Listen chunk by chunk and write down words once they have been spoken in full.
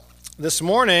This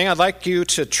morning, I'd like you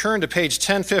to turn to page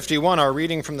 1051, our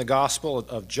reading from the Gospel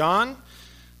of John,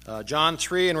 John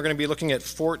 3, and we're going to be looking at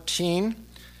 14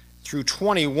 through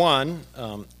 21.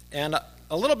 And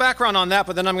a little background on that,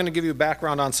 but then I'm going to give you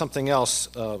background on something else.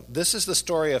 This is the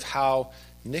story of how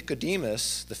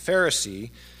Nicodemus, the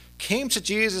Pharisee, came to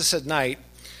Jesus at night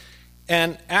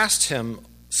and asked him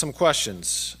some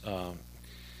questions.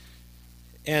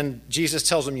 And Jesus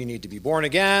tells him you need to be born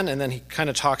again, and then he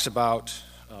kind of talks about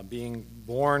being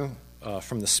born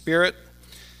from the Spirit.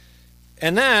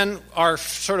 And then our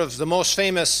sort of the most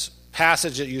famous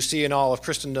passage that you see in all of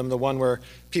Christendom, the one where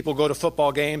people go to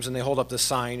football games and they hold up this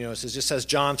sign, it just says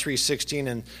John 3:16,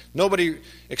 and nobody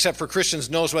except for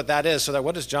Christians knows what that is. So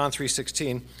what is John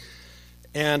 3:16?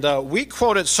 And we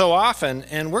quote it so often,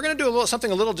 and we're going to do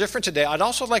something a little different today. I'd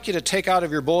also like you to take out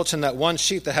of your bulletin that one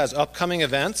sheet that has upcoming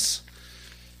events,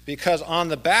 because on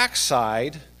the back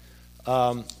side,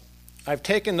 I've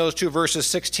taken those two verses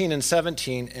 16 and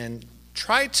 17 and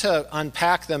tried to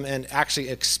unpack them and actually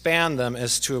expand them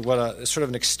as to what a sort of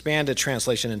an expanded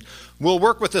translation. And we'll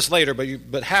work with this later,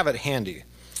 but have it handy.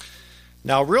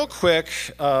 Now, real quick,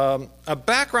 a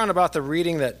background about the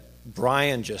reading that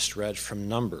Brian just read from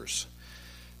Numbers.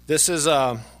 This is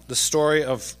the story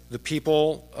of the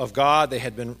people of God. They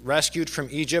had been rescued from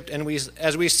Egypt, and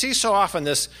as we see so often,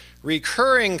 this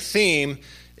recurring theme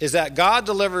is that God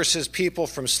delivers his people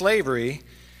from slavery,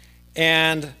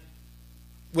 and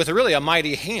with a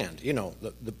mighty hand.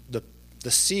 The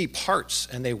sea parts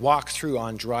and they walk through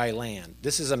on dry land.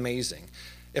 This is amazing.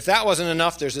 If that wasn't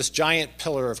enough, there's this giant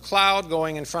pillar of cloud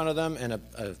going in front of them and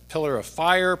a pillar of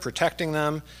fire protecting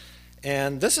them.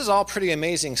 And this is all pretty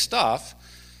amazing stuff.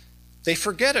 They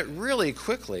forget it really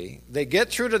quickly. They get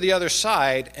through to the other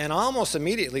side, and almost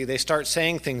immediately they start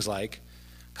saying things like,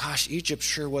 gosh, Egypt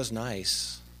sure was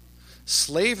nice.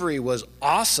 Slavery was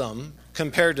awesome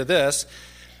compared to this.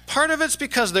 Part of it's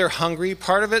because they're hungry.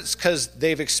 Part of it's because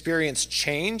they've experienced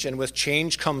change, and with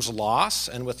change comes loss,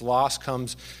 and with loss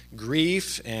comes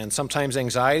grief and sometimes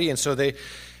anxiety. And so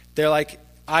they're like,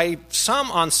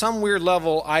 on some weird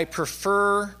level, I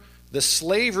prefer the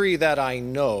slavery that I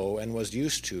know and was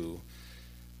used to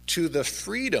the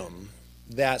freedom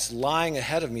that's lying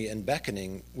ahead of me and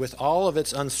beckoning with all of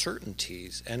its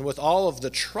uncertainties and with all of the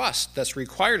trust that's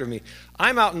required of me.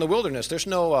 I'm out in the wilderness. There's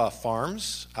no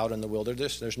farms out in the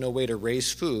wilderness. There's no way to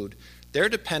raise food. They're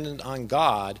dependent on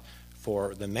God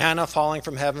for the manna falling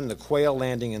from heaven, the quail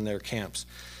landing in their camps.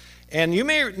 And you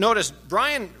may notice,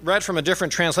 Brian read from a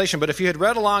different translation, but if you had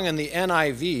read along in the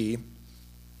NIV,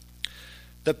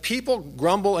 the people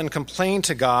grumble and complain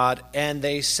to God, and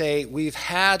they say, we've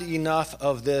had enough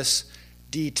of this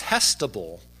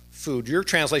detestable food. Your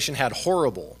translation had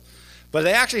horrible, but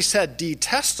they actually said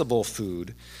detestable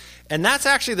food. And that's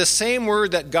actually the same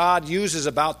word that God uses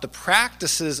about the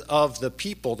practices of the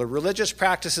people, the religious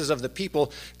practices of the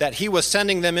people that he was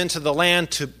sending them into the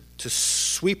land to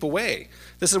sweep away.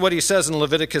 This is what he says in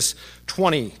Leviticus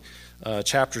 20,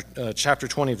 chapter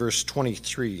 20, verse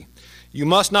 23. You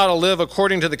must not live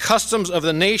according to the customs of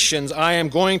the nations I am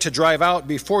going to drive out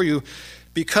before you.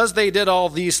 Because they did all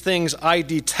these things, I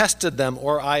detested them,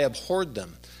 or I abhorred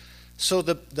them. So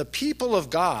the people of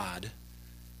God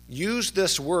use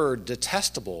this word,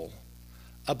 detestable,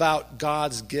 about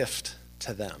God's gift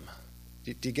to them.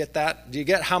 Do you get that? Do you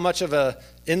get how much of an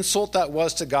insult that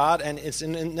was to God? And it's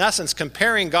in essence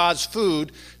comparing God's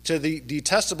food to the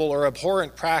detestable or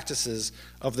abhorrent practices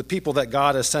of the people that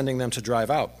God is sending them to drive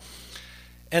out.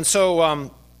 And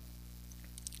so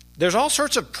there's all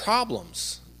sorts of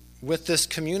problems with this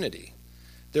community.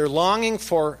 They're longing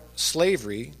for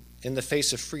slavery in the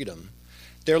face of freedom.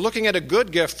 They're looking at a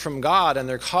good gift from God and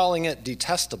they're calling it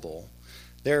detestable.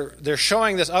 They're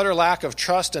showing this utter lack of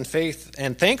trust and faith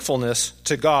and thankfulness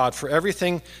to God for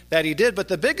everything that he did. But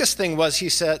the biggest thing was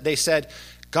they said,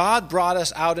 God brought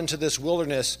us out into this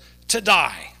wilderness to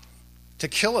die, to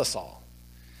kill us all.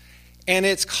 And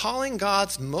it's calling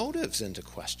God's motives into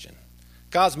question.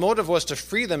 God's motive was to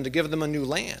free them, to give them a new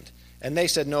land. And they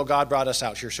said, no, God brought us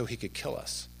out here so he could kill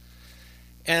us.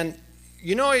 And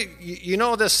you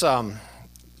know this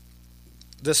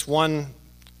one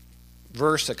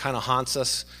verse that kind of haunts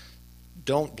us,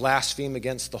 don't blaspheme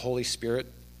against the Holy Spirit.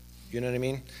 You know what I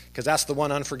mean? Because that's the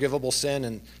one unforgivable sin.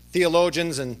 And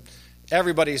theologians and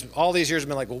everybody's all these years have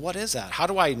been like, well, what is that? How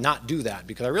do I not do that?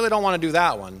 Because I really don't want to do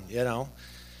that one,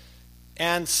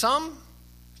 And some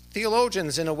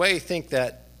theologians, in a way, think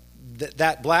that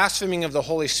blaspheming of the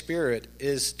Holy Spirit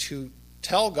is to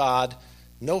tell God,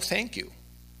 no thank you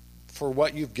for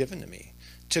what you've given to me.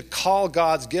 To call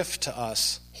God's gift to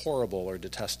us horrible or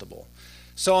detestable.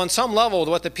 So on some level,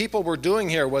 what the people were doing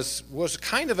here was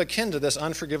kind of akin to this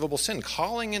unforgivable sin,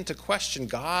 calling into question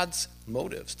God's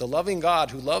motives, the loving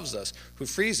God who loves us, who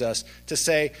frees us, to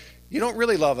say, you don't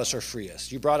really love us or free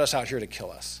us. You brought us out here to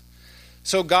kill us.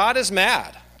 So God is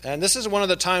mad. And this is one of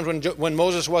the times when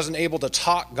Moses wasn't able to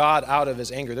talk God out of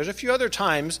his anger. There's a few other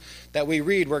times that we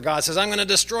read where God says, I'm going to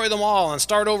destroy them all and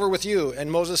start over with you.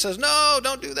 And Moses says, no,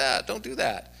 don't do that. Don't do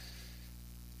that.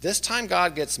 This time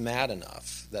God gets mad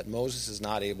enough that Moses is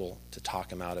not able to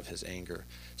talk him out of his anger.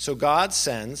 So God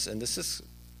sends, and this is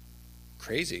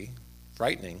crazy,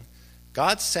 frightening,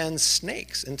 God sends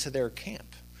snakes into their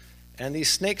camp. And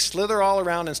these snakes slither all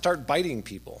around and start biting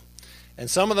people. And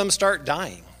some of them start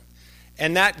dying.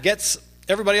 And that gets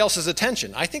everybody else's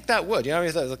attention. I think that would.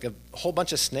 If there's like a whole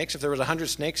bunch of snakes, if there was 100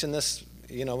 snakes in this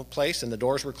place and the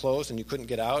doors were closed and you couldn't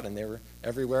get out and they were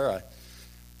everywhere,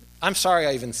 I'm sorry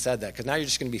I even said that, because now you're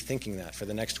just going to be thinking that for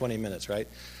the next 20 minutes, right?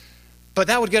 But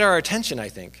that would get our attention, I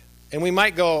think. And we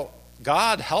might go,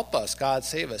 God help us, God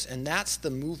save us. And that's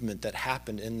the movement that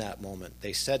happened in that moment.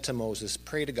 They said to Moses,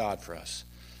 pray to God for us.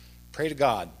 Pray to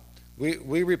God.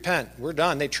 We repent. We're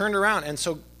done. They turned around.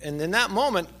 And in that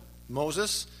moment,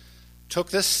 Moses took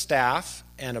this staff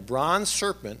and a bronze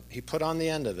serpent, he put on the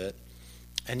end of it,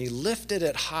 and he lifted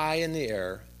it high in the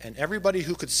air, and everybody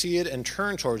who could see it and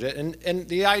turn towards it. And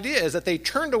the idea is that they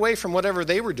turned away from whatever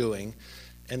they were doing,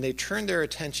 and they turned their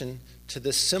attention to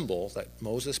this symbol that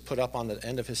Moses put up on the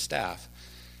end of his staff,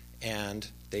 and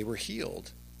they were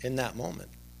healed in that moment.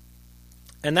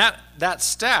 And that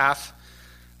staff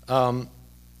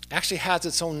actually has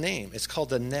its own name. It's called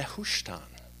the Nehushtan.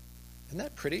 Isn't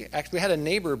that pretty? Actually, we had a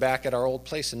neighbor back at our old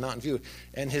place in Mountain View,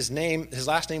 and his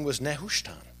last name was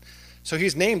Nehushtan. So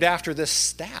he's named after this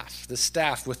staff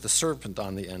with the serpent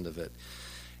on the end of it.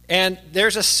 And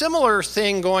there's a similar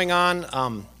thing going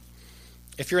on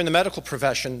if you're in the medical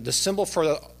profession. The symbol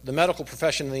for the medical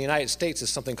profession in the United States is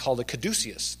something called a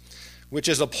caduceus, which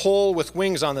is a pole with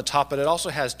wings on the top, but it also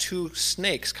has two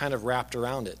snakes kind of wrapped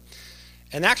around it.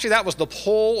 And actually that was the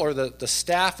pole or the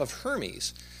staff of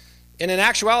Hermes. And in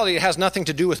actuality, it has nothing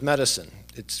to do with medicine.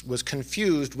 It was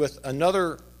confused with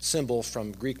another symbol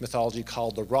from Greek mythology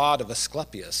called the rod of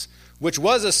Asclepius, which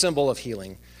was a symbol of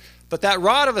healing. But that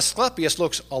rod of Asclepius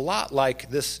looks a lot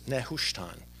like this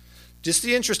Nehushtan. Just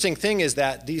the interesting thing is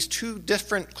that these two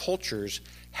different cultures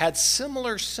had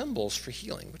similar symbols for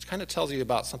healing, which kind of tells you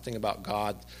about something about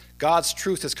God. God's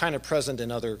truth is kind of present in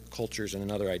other cultures and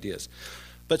in other ideas.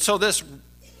 But so this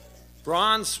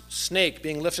bronze snake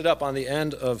being lifted up on the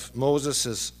end of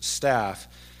Moses' staff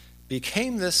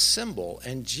became this symbol,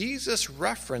 and Jesus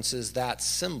references that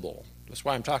symbol. That's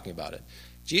why I'm talking about it.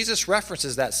 Jesus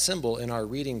references that symbol in our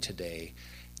reading today,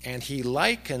 and he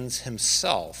likens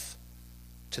himself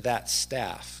to that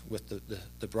staff with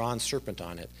the bronze serpent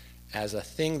on it as a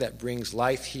thing that brings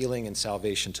life, healing, and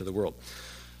salvation to the world.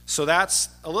 So that's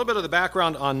a little bit of the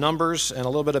background on Numbers and a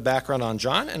little bit of background on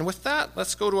John. And with that,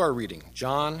 let's go to our reading.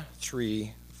 John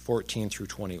 3:14 through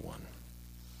 21.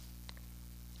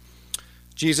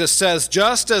 Jesus says,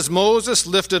 just as Moses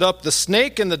lifted up the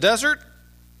snake in the desert,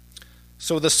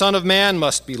 so the Son of Man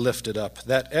must be lifted up,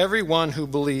 that everyone who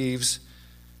believes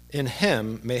in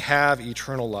him may have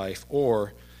eternal life,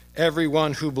 or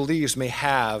everyone who believes may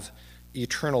have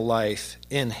eternal life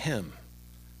in him.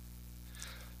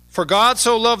 For God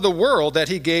so loved the world that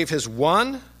he gave his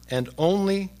one and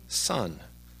only Son,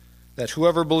 that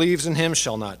whoever believes in him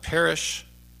shall not perish,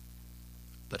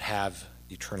 but have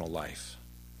eternal life.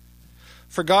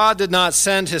 For God did not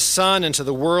send his Son into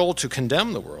the world to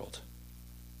condemn the world,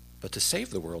 but to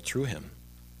save the world through him.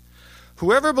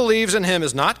 Whoever believes in him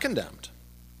is not condemned,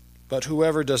 but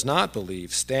whoever does not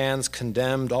believe stands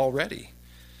condemned already,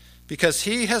 because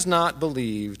he has not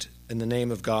believed in the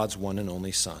name of God's one and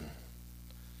only Son.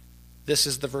 This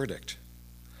is the verdict.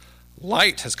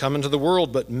 Light has come into the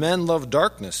world, but men love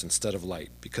darkness instead of light,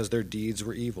 because their deeds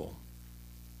were evil.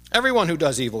 Everyone who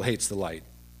does evil hates the light,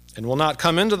 and will not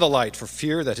come into the light for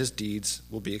fear that his deeds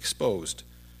will be exposed.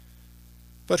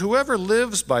 But whoever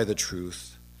lives by the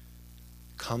truth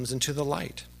comes into the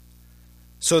light,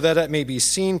 so that it may be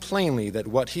seen plainly that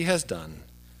what he has done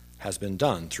has been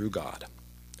done through God.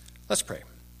 Let's pray.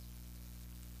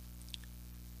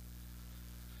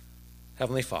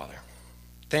 Heavenly Father,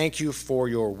 thank you for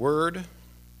your word,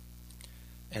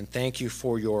 and thank you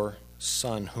for your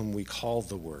Son, whom we call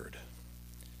the Word.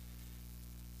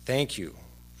 Thank you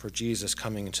for Jesus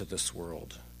coming into this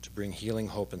world to bring healing,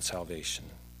 hope, and salvation,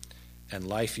 and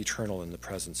life eternal in the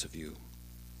presence of you.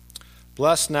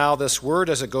 Bless now this word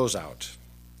as it goes out,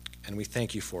 and we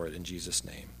thank you for it in Jesus'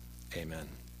 name. Amen.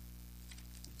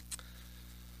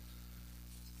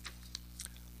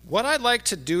 What I'd like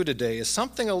to do today is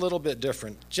something a little bit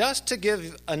different, just to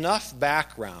give enough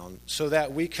background so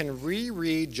that we can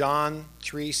reread John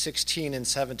 3:16 and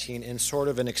 17 in sort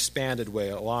of an expanded way,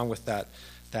 along with that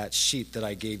sheet that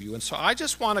I gave you. And so I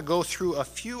just want to go through a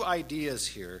few ideas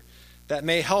here that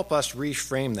may help us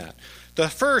reframe that. The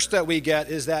first that we get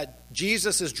is that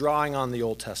Jesus is drawing on the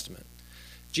Old Testament.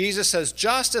 Jesus says,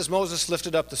 just as Moses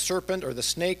lifted up the serpent or the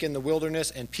snake in the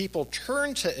wilderness and people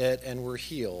turned to it and were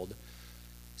healed,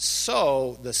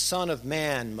 so the Son of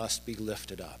Man must be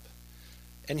lifted up.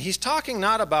 And he's talking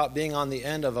not about being on the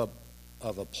end of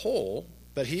a pole,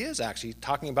 but he is actually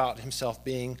talking about himself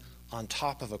being on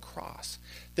top of a cross.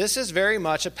 This is very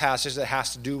much a passage that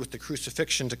has to do with the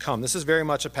crucifixion to come. This is very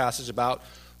much a passage about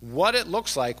what it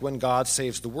looks like when God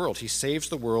saves the world. He saves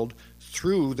the world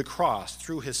through the cross,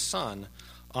 through his Son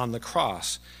on the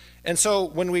cross. And so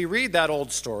when we read that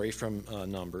old story from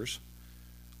Numbers,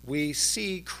 we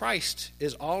see Christ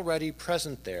is already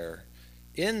present there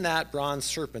in that bronze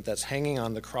serpent that's hanging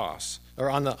on the cross, or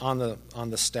on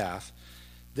the staff.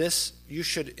 This, you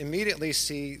should immediately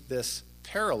see this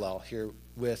parallel here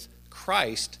with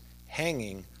Christ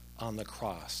hanging on the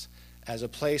cross as a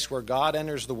place where God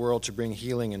enters the world to bring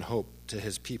healing and hope to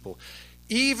his people.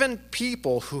 Even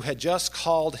people who had just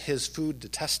called his food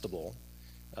detestable.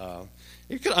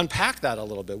 You could unpack that a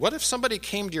little bit. What if somebody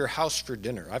came to your house for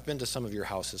dinner? I've been to some of your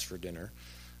houses for dinner.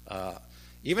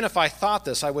 Even if I thought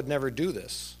this, I would never do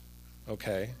this.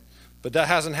 Okay? But that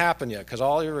hasn't happened yet because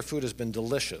all your food has been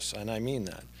delicious, and I mean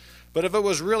that. But if it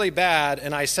was really bad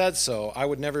and I said so, I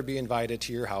would never be invited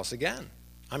to your house again.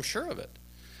 I'm sure of it.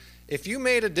 If you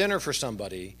made a dinner for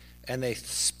somebody and they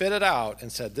spit it out and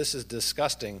said, this is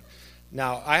disgusting.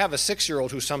 Now, I have a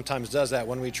 6-year-old who sometimes does that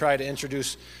when we try to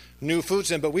introduce new foods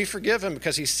in, but we forgive him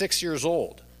because he's 6 years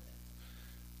old.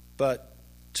 But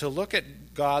to look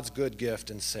at God's good gift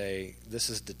and say, this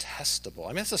is detestable. I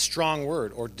mean, it's a strong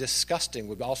word, or disgusting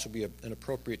would also be an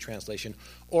appropriate translation,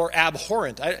 or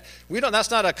abhorrent. That's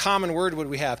not a common word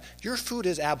we have. Your food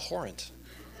is abhorrent.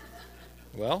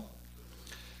 Well,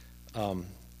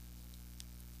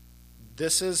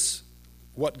 this is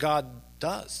what God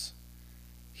does.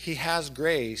 He has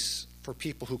grace for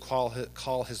people who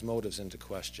call his motives into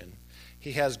question.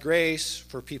 He has grace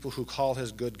for people who call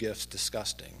his good gifts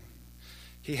disgusting.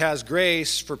 He has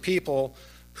grace for people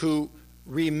who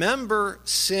remember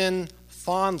sin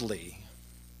fondly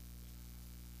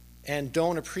and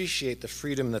don't appreciate the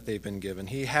freedom that they've been given.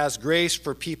 He has grace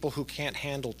for people who can't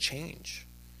handle change.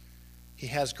 He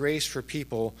has grace for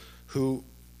people who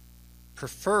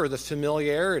prefer the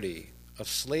familiarity of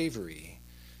slavery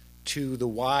to the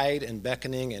wide and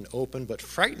beckoning and open but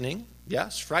frightening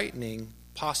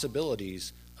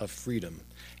possibilities of freedom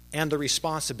and the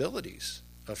responsibilities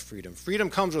of freedom. Freedom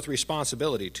comes with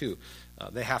responsibility too.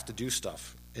 They have to do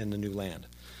stuff in the new land.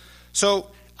 So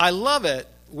I love it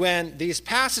when these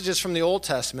passages from the Old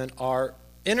Testament are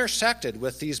intersected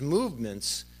with these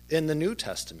movements in the New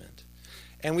Testament.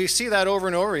 And we see that over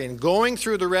and over again. Going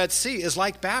through the Red Sea is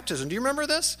like baptism. Do you remember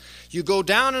this? You go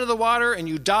down into the water and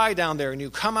you die down there and you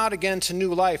come out again to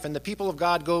new life. And the people of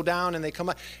God go down and they come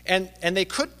out. And they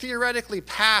could theoretically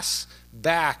pass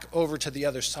back over to the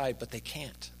other side, but they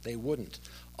can't. They wouldn't.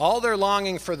 All their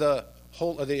longing for the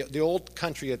old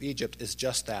country of Egypt is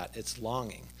just that. It's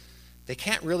longing. They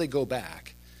can't really go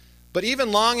back. But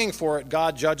even longing for it,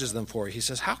 God judges them for it. He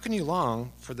says, how can you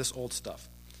long for this old stuff?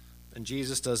 And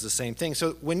Jesus does the same thing.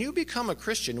 So when you become a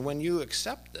Christian, when you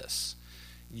accept this,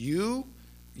 you're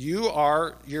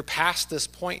past this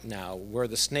point now where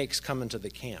the snakes come into the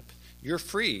camp. You're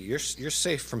free. You're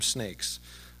safe from snakes,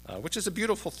 which is a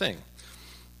beautiful thing.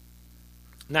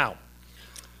 Now,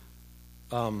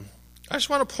 I just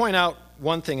want to point out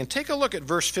one thing, and take a look at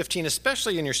verse 15,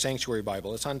 especially in your Sanctuary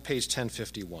Bible. It's on page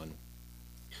 1051.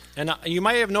 And you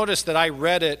might have noticed that I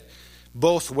read it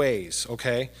both ways,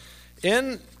 okay?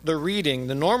 In the reading,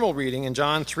 the normal reading in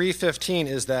John 3:15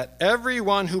 is that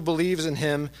everyone who believes in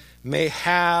him may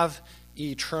have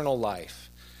eternal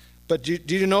life. But do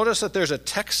you notice that there's a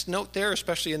text note there,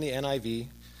 especially in the NIV?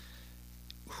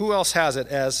 Who else has it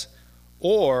as,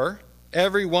 or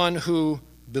everyone who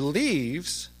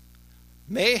believes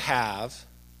may have,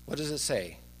 what does it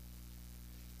say?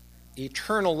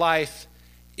 Eternal life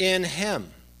in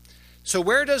him. So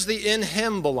where does the in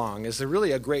him belong is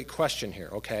really a great question here,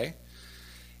 okay?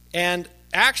 And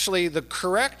actually, the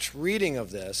correct reading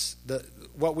of this,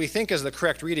 what we think is the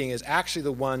correct reading, is actually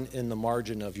the one in the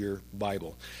margin of your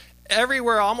Bible.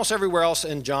 Almost everywhere else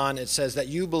in John, it says that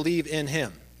you believe in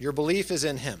him. Your belief is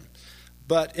in him.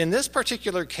 But in this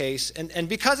particular case, and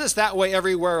because it's that way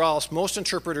everywhere else, most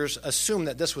interpreters assume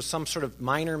that this was some sort of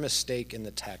minor mistake in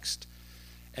the text.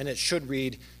 and it should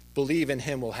read, believe in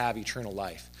him will have eternal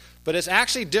life. But it's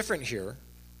actually different here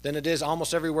than it is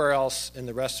almost everywhere else in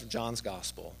the rest of John's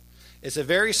gospel. It's a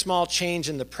very small change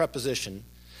in the preposition.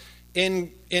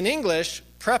 In English,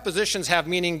 prepositions have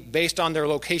meaning based on their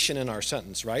location in our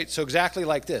sentence, right? So exactly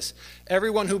like this.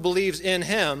 Everyone who believes in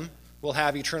him will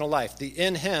have eternal life. The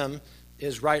in him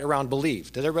is right around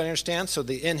believe. Does everybody understand? So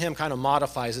the in him kind of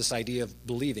modifies this idea of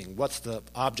believing. What's the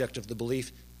object of the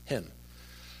belief? Him.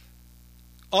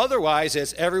 Otherwise,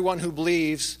 it's everyone who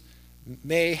believes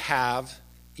may have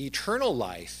eternal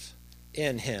life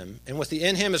in him. And with the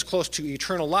in him is close to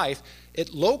eternal life,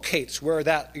 it locates where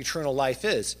that eternal life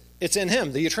is. It's in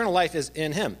him. The eternal life is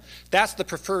in him. That's the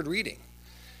preferred reading.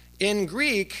 In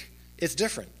Greek, it's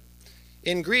different.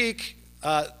 In Greek,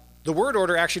 the word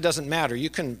order actually doesn't matter. You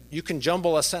can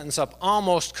jumble a sentence up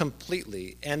almost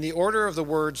completely, and the order of the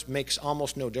words makes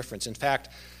almost no difference. In fact,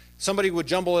 somebody would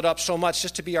jumble it up so much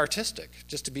just to be artistic,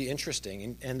 just to be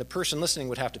interesting, and the person listening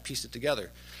would have to piece it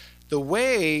together. The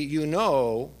way you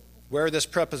know where this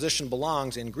preposition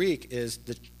belongs in Greek is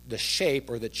the shape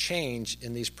or the change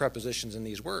in these prepositions in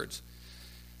these words.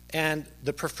 And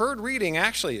the preferred reading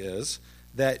actually is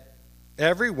that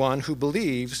everyone who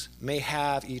believes may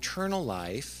have eternal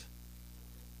life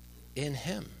in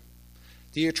him.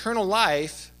 The eternal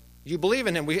life, you believe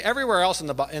in him. Everywhere else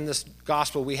in this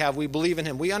gospel we believe in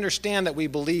him. We understand that we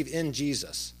believe in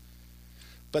Jesus.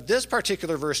 But this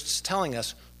particular verse is telling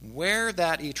us where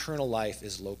that eternal life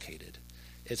is located.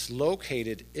 It's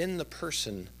located in the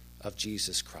person of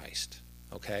Jesus Christ.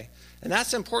 Okay? And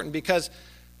that's important because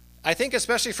I think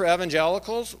especially for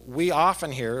evangelicals, we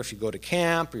often hear, if you go to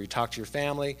camp or you talk to your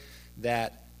family,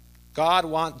 that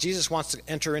Jesus wants to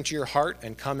enter into your heart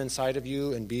and come inside of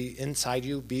you and be inside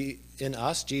you, be in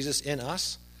us, Jesus in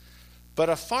us. But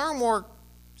a far more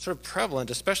sort of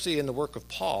prevalent, especially in the work of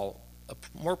Paul, a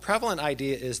more prevalent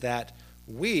idea is that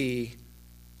we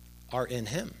are in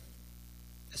him.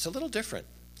 It's a little different.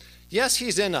 Yes,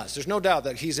 he's in us. There's no doubt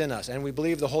that he's in us. And we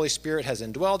believe the Holy Spirit has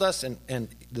indwelled us and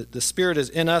the Spirit is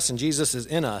in us and Jesus is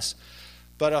in us.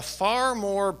 But a far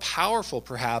more powerful,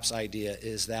 perhaps, idea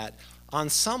is that on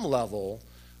some level,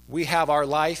 we have our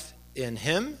life in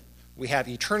him. We have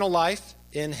eternal life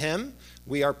in him.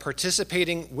 We are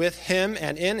participating with him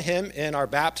and in him in our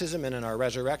baptism and in our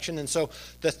resurrection. And so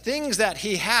the things that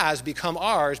he has become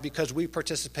ours because we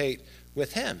participate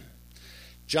with him.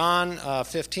 John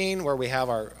 15, where we have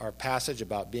our passage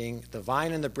about being the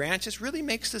vine and the branches, really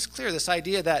makes this clear, this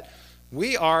idea that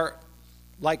we are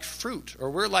like fruit, or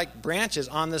we're like branches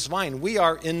on this vine. We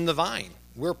are in the vine.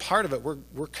 We're part of it.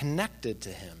 We're connected to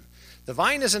him. The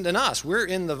vine isn't in us. We're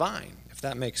in the vine, if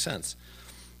that makes sense.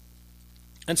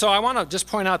 And so I want to just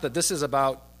point out that this is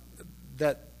about,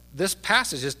 that this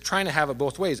passage is trying to have it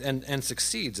both ways and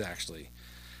succeeds, actually.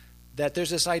 That there's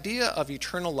this idea of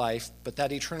eternal life, but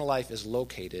that eternal life is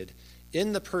located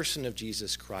in the person of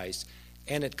Jesus Christ,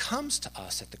 and it comes to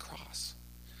us at the cross.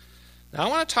 Now I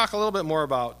want to talk a little bit more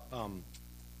about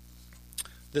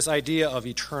this idea of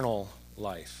eternal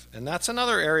life. And that's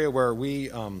another area where we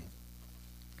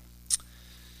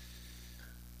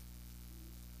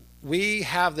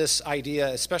have this idea,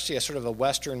 especially a sort of a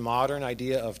Western modern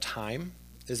idea of time,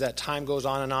 is that time goes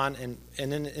on, and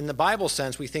in the Bible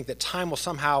sense, we think that time will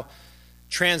somehow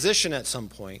transition at some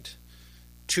point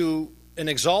to an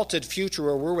exalted future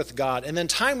where we're with God, and then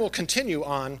time will continue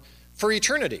on for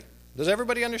eternity. Does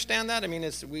everybody understand that? I mean,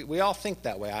 we all think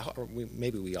that way.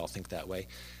 Maybe we all think that way.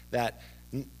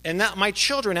 And my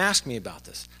children ask me about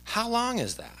this. How long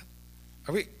is that?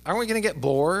 Aren't we going to get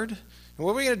bored? And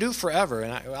what are we going to do forever?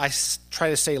 And I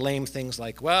try to say lame things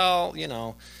like, well,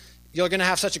 you're going to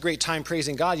have such a great time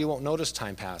praising God, you won't notice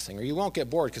time passing, or you won't get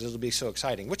bored because it'll be so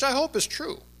exciting, which I hope is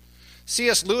true.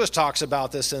 C.S. Lewis talks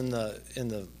about this in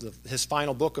his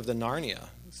final book of the Narnia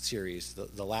series,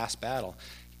 The Last Battle.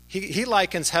 He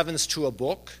likens heavens to a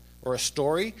book or a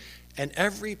story, and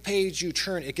every page you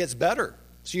turn, it gets better.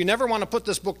 So you never want to put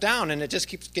this book down, and it just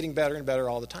keeps getting better and better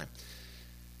all the time.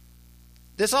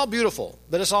 It's all beautiful,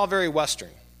 but it's all very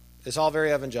Western. It's all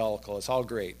very evangelical. It's all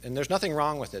great, and there's nothing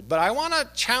wrong with it. But I want to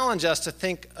challenge us to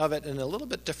think of it in a little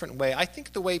bit different way. I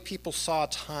think the way people saw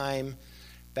time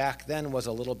back then was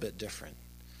a little bit different.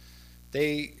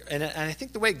 And I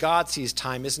think the way God sees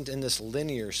time isn't in this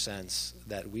linear sense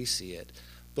that we see it,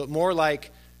 but more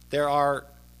like there are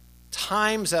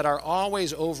times that are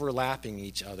always overlapping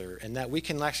each other, and that we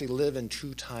can actually live in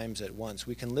two times at once.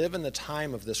 We can live in the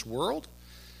time of this world,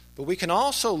 but we can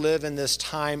also live in this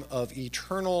time of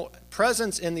eternal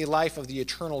presence in the life of the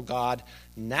eternal God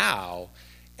now.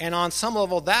 And on some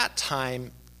level, that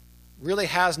time really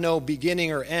has no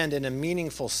beginning or end in a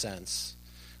meaningful sense.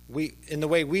 in the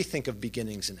way we think of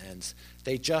beginnings and ends.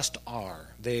 They just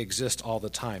are. They exist all the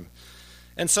time.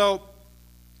 And so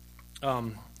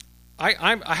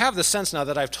I have the sense now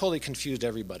that I've totally confused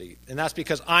everybody. And that's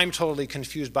because I'm totally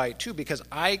confused by it too, because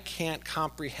I can't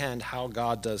comprehend how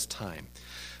God does time.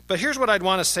 But here's what I'd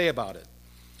want to say about it,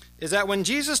 is that when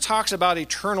Jesus talks about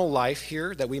eternal life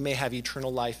here, that we may have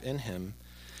eternal life in him,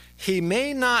 he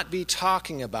may not be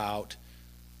talking about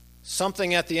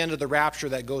something at the end of the rapture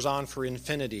that goes on for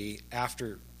infinity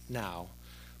after now,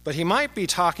 but he might be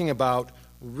talking about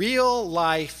real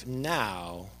life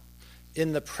now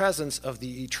in the presence of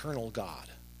the eternal God.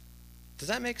 Does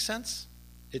that make sense?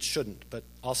 It shouldn't, but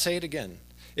I'll say it again.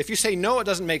 If you say, no, it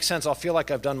doesn't make sense, I'll feel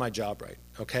like I've done my job right,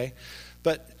 okay?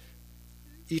 But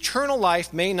eternal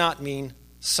life may not mean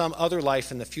some other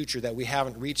life in the future that we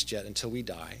haven't reached yet until we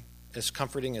die, as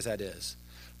comforting as that is.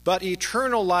 But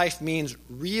eternal life means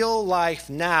real life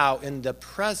now in the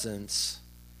presence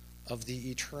of the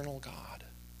eternal God,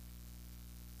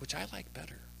 which I like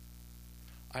better.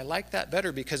 I like that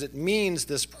better because it means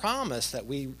this promise that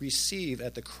we receive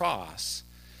at the cross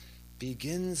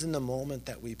begins in the moment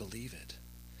that we believe it.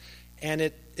 And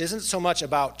it isn't so much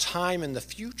about time in the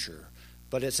future,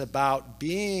 but it's about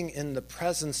being in the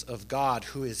presence of God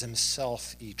who is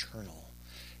himself eternal.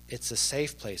 It's a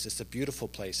safe place. It's a beautiful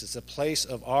place. It's a place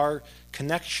of our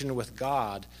connection with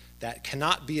God that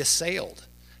cannot be assailed,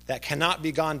 that cannot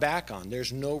be gone back on.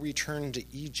 There's no return to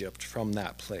Egypt from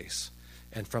that place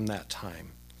and from that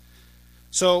time.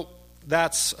 So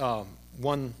that's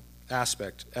one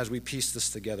aspect as we piece this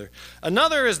together.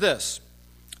 Another is this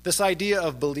idea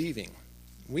of believing.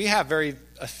 We have a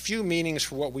few meanings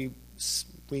for what we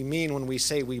mean when we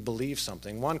say we believe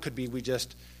something. One could be we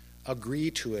just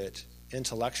agree to it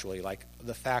intellectually, like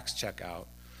the facts check out.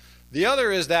 The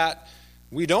other is that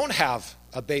we don't have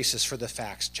a basis for the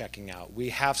facts checking out. We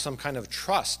have some kind of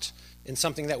trust in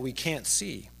something that we can't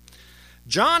see.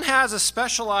 John has a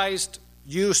specialized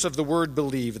use of the word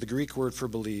believe, the Greek word for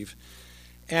believe.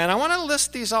 And I want to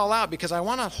list these all out because I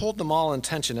want to hold them all in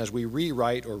tension as we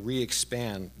rewrite or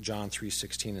re-expand John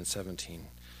 3:16 and 17.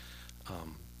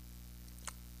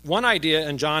 One idea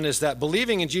in John is that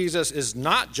believing in Jesus is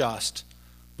not just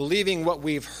believing what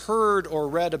we've heard or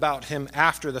read about him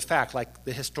after the fact, like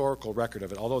the historical record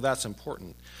of it, although that's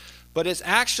important. But it's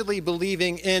actually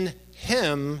believing in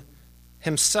him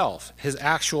himself, his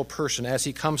actual person, as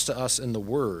he comes to us in the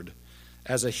Word,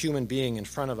 as a human being in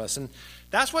front of us. And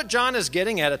that's what John is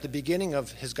getting at the beginning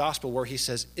of his gospel, where he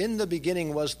says, in the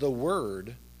beginning was the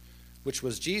Word, which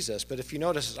was Jesus. But if you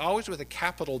notice, it's always with a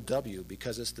capital W,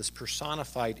 because it's this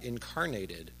personified,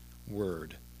 incarnated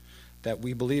Word that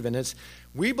we believe in.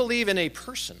 We believe in a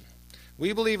person.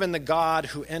 We believe in the God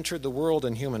who entered the world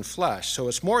in human flesh. So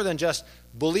it's more than just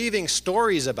believing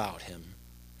stories about him.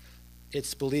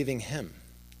 It's believing him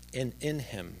and in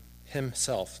him,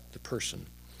 himself, the person.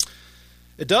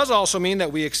 It does also mean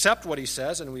that we accept what he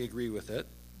says and we agree with it.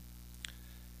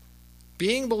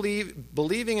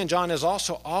 Believing in John is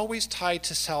also always tied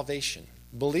to salvation.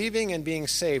 Believing and being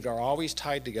saved are always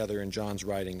tied together in John's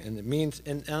writing. And it means,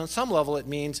 and on some level, it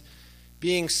means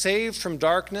being saved from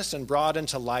darkness and brought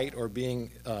into light, or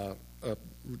being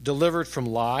delivered from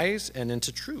lies and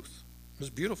into truth. It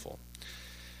was beautiful.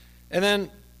 And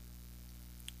then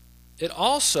it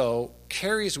also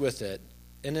carries with it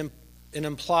an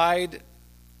implied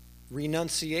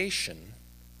renunciation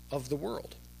of the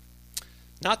world.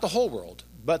 Not the whole world,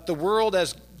 but the world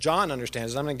as John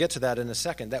understands it. I'm going to get to that in a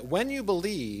second. That when you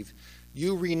believe,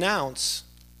 you renounce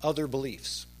other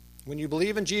beliefs. When you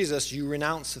believe in Jesus, you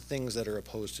renounce the things that are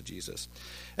opposed to Jesus.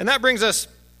 And that brings us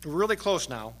really close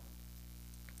now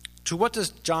to what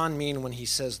does John mean when he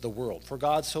says the world? For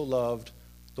God so loved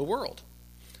the world.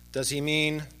 Does he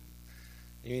mean,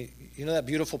 you know that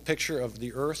beautiful picture of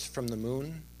the earth from the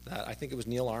moon? I think it was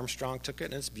Neil Armstrong took it,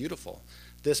 and it's beautiful.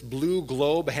 This blue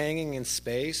globe hanging in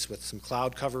space with some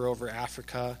cloud cover over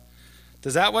Africa.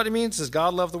 Is that what it means? Does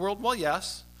God love the world? Well,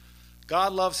 yes.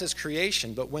 God loves his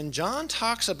creation, but when John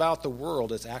talks about the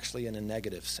world, it's actually in a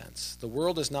negative sense. The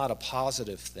world is not a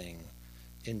positive thing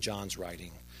in John's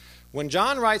writing. When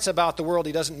John writes about the world,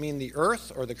 he doesn't mean the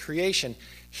earth or the creation.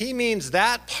 He means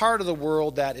that part of the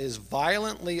world that is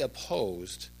violently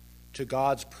opposed to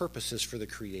God's purposes for the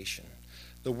creation.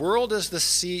 The world is the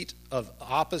seat of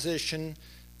opposition,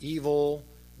 evil,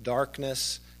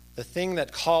 darkness, the thing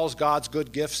that calls God's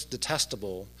good gifts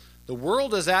detestable. The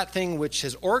world is that thing which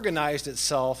has organized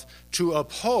itself to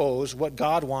oppose what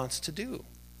God wants to do.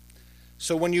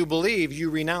 So when you believe,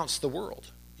 you renounce the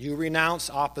world. You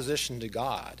renounce opposition to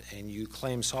God, and you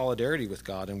claim solidarity with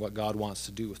God and what God wants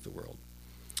to do with the world.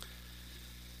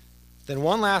 Then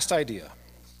one last idea.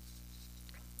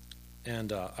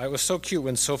 And it was so cute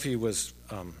when Sophie was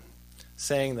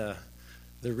saying the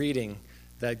reading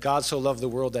that God so loved the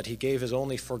world that he gave his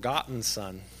only forgotten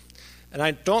son. And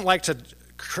I don't like to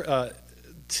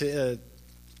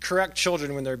correct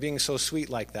children when they're being so sweet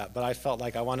like that, but I felt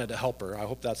like I wanted to help her. I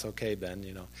hope that's okay, Ben,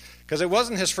 Because it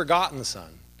wasn't his forgotten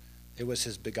son. It was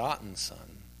his begotten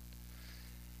son.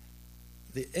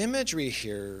 The imagery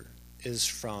here is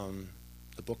from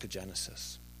the book of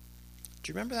Genesis. Do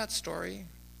you remember that story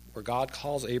where God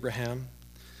calls Abraham?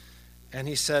 And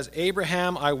he says,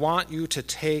 Abraham, I want you to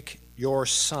take your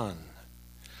son,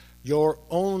 your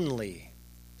only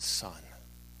son,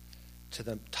 to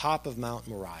the top of Mount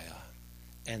Moriah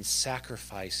and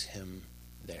sacrifice him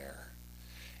there.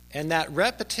 And that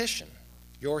repetition,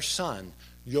 your son,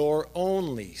 your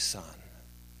only son,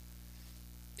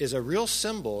 is a real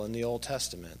symbol in the Old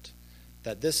Testament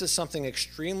that this is something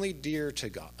extremely dear to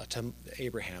God, to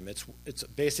Abraham. It's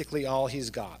basically all he's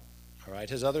got. All right,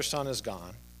 his other son is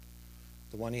gone.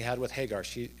 The one he had with Hagar,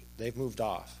 they've moved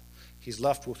off. He's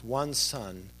left with one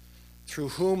son through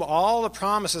whom all the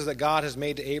promises that God has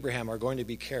made to Abraham are going to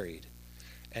be carried.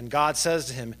 And God says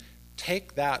to him,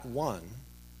 take that one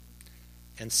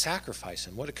and sacrifice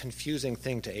him. What a confusing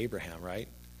thing to Abraham, right?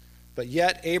 But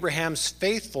yet Abraham's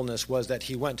faithfulness was that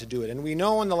he went to do it. And we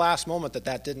know in the last moment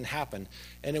that didn't happen.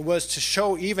 And it was to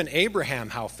show even Abraham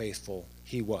how faithful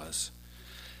he was.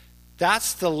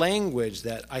 That's the language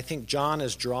that I think John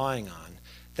is drawing on.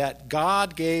 That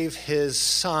God gave his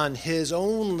son, his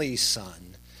only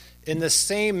son, in the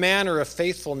same manner of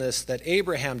faithfulness that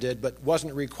Abraham did but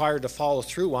wasn't required to follow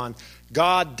through on.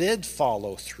 God did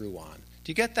follow through on.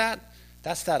 Do you get that?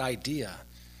 That's that idea.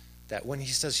 That when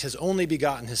he says his only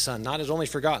begotten his son, not his only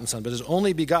forgotten son, but his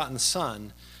only begotten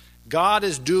son, God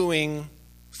is doing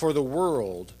for the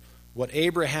world what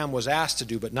Abraham was asked to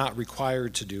do but not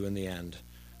required to do in the end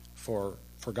for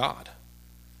God.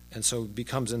 And so it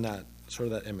becomes in that sort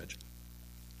of that image.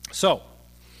 So,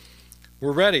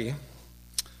 we're ready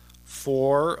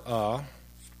for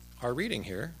our reading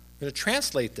here. I'm going to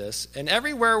translate this, and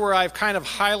everywhere where I've kind of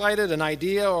highlighted an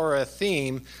idea or a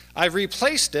theme, I've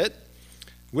replaced it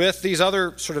with these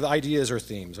other sort of ideas or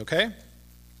themes, okay?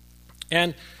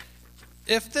 And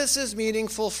if this is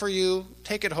meaningful for you,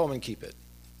 take it home and keep it.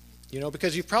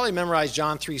 Because you've probably memorized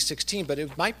John 3:16, but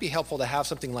it might be helpful to have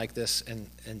something like this and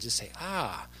just say,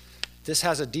 this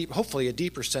has hopefully a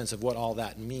deeper sense of what all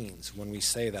that means when we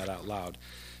say that out loud.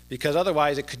 Because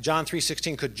otherwise, John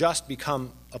 3:16 could just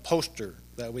become a poster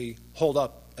that we hold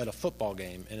up at a football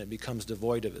game, and it becomes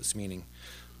devoid of its meaning.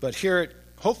 But here,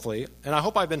 hopefully, and I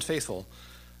hope I've been faithful,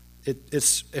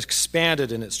 it's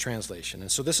expanded in its translation.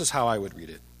 And so this is how I would read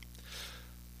it.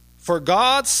 For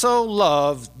God so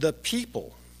loved the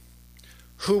people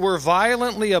who were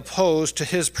violently opposed to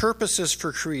his purposes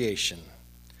for creation,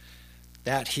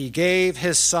 that he gave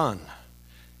his son,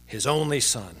 his only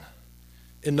son,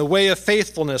 in the way of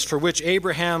faithfulness for which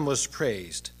Abraham was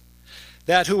praised,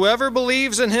 that whoever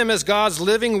believes in him as God's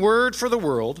living word for the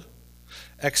world,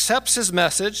 accepts his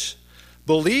message,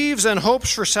 believes and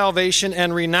hopes for salvation,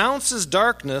 and renounces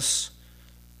darkness,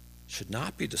 should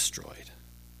not be destroyed,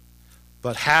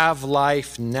 but have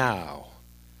life now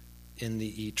in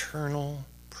the eternal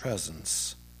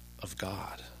presence of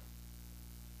God.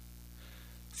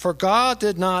 For God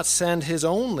did not send his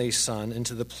only Son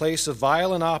into the place of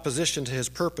violent opposition to his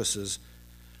purposes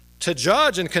to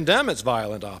judge and condemn its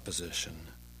violent opposition,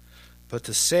 but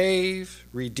to save,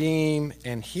 redeem,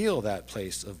 and heal that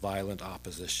place of violent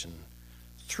opposition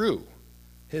through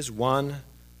his one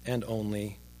and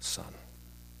only Son.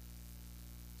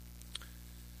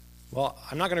 Well,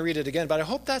 I'm not going to read it again, but I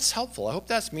hope that's helpful. I hope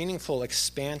that's meaningful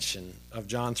expansion of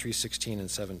John 3:16 and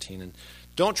 17. And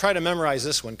don't try to memorize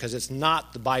this one because it's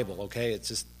not the Bible, okay? It's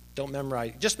just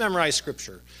just memorize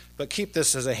Scripture, but keep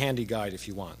this as a handy guide if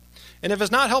you want. And if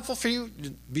it's not helpful for you,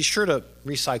 be sure to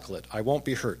recycle it. I won't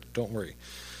be hurt. Don't worry.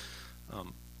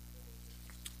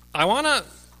 I want to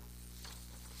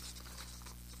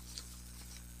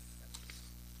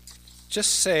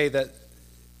just say that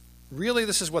really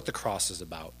this is what the cross is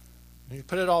about. When you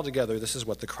put it all together, this is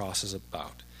what the cross is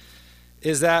about.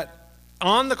 Is that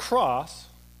on the cross,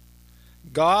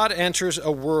 God enters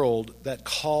a world that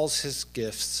calls his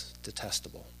gifts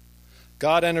detestable.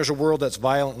 God enters a world that's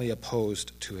violently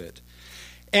opposed to it.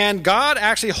 And God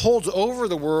actually holds over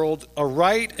the world a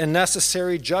right and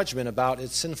necessary judgment about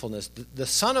its sinfulness. The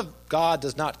Son of God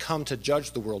does not come to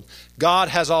judge the world. God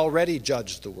has already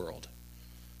judged the world.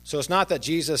 So it's not that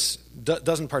Jesus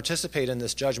doesn't participate in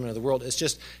this judgment of the world. It's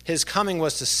just his coming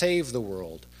was to save the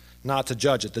world, not to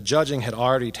judge it. The judging had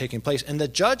already taken place, and the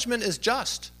judgment is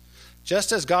just.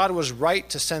 Just as God was right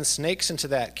to send snakes into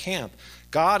that camp,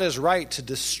 God is right to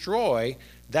destroy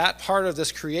that part of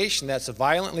this creation that's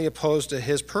violently opposed to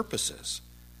his purposes.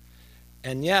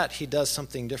 And yet he does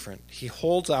something different. He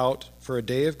holds out for a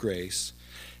day of grace.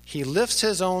 He lifts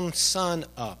his own son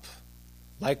up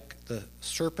like the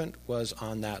serpent was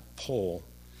on that pole.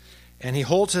 And he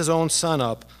holds his own son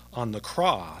up on the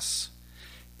cross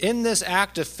in this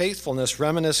act of faithfulness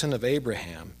reminiscent of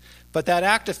Abraham. But that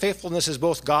act of faithfulness is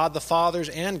both God the Father's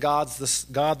and God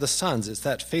the Son's. It's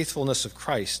that faithfulness of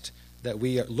Christ that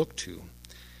we look to.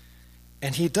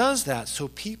 And he does that so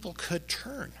people could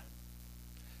turn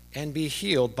and be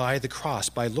healed by the cross,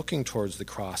 by looking towards the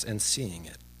cross and seeing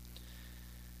it.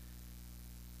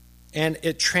 And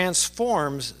it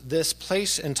transforms this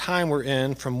place and time we're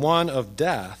in from one of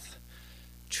death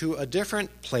to a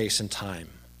different place and time.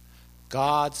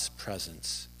 God's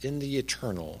presence in the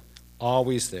eternal,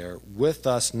 always there with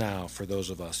us now for those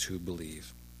of us who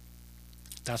believe.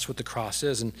 That's what the cross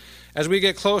is. And as we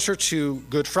get closer to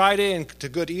Good Friday and to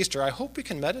Good Easter, I hope we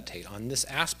can meditate on this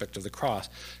aspect of the cross,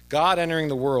 God entering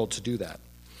the world to do that.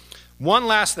 One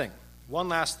last thing.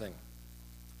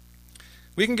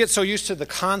 We can get so used to the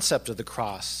concept of the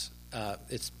cross,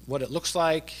 it's what it looks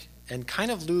like, and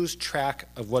kind of lose track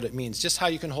of what it means. Just how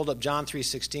you can hold up John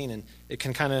 3:16, and it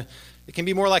can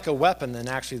be more like a weapon than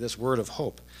actually this word of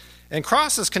hope. And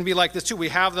crosses can be like this too. We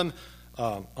have them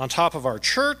on top of our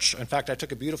church. In fact, I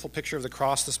took a beautiful picture of the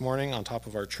cross this morning on top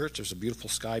of our church. There's a beautiful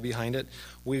sky behind it.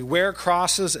 We wear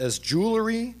crosses as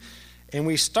jewelry, and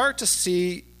we start to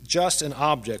see just an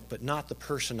object, but not the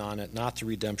person on it, not the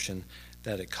redemption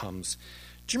that it comes.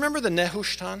 Do you remember the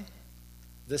Nehushtan?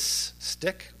 This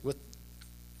stick with...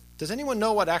 Does anyone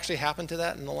know what actually happened to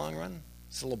that in the long run?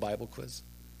 It's a little Bible quiz.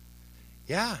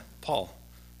 Yeah, Paul.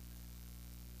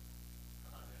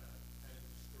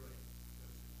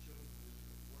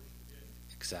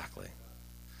 Exactly.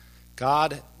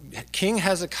 King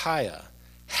Hezekiah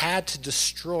had to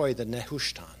destroy the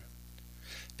Nehushtan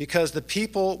because the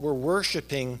people were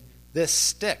worshiping this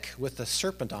stick with the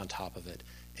serpent on top of it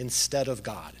instead of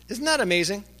God. Isn't that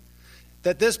amazing?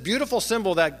 That this beautiful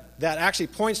symbol that actually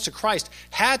points to Christ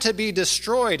had to be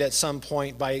destroyed at some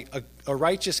point by a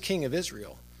righteous king of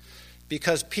Israel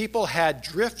because people had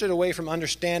drifted away from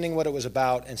understanding what it was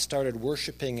about and started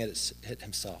worshiping it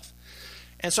himself.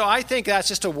 And so I think that's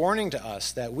just a warning to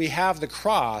us that we have the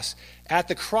cross. At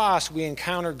the cross, we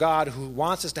encounter God who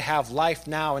wants us to have life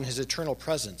now in his eternal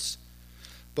presence.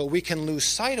 But we can lose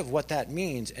sight of what that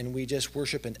means, and we just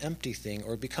worship an empty thing,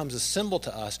 or it becomes a symbol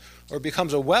to us, or it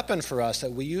becomes a weapon for us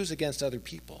that we use against other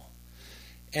people.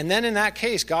 And then in that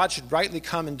case, God should rightly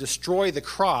come and destroy the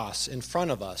cross in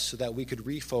front of us so that we could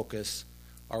refocus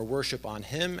our worship on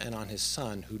him and on his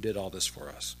Son who did all this for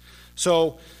us.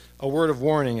 So, a word of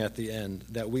warning at the end,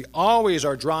 that we always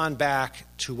are drawn back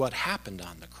to what happened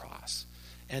on the cross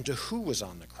and to who was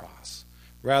on the cross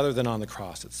rather than on the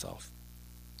cross itself.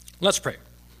 Let's pray.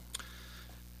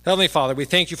 Heavenly Father, we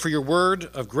thank you for your word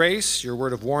of grace, your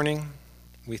word of warning.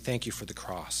 We thank you for the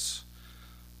cross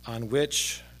on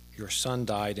which your Son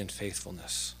died in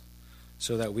faithfulness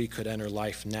so that we could enter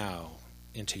life now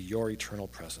into your eternal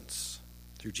presence.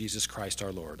 Through Jesus Christ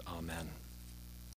our Lord. Amen.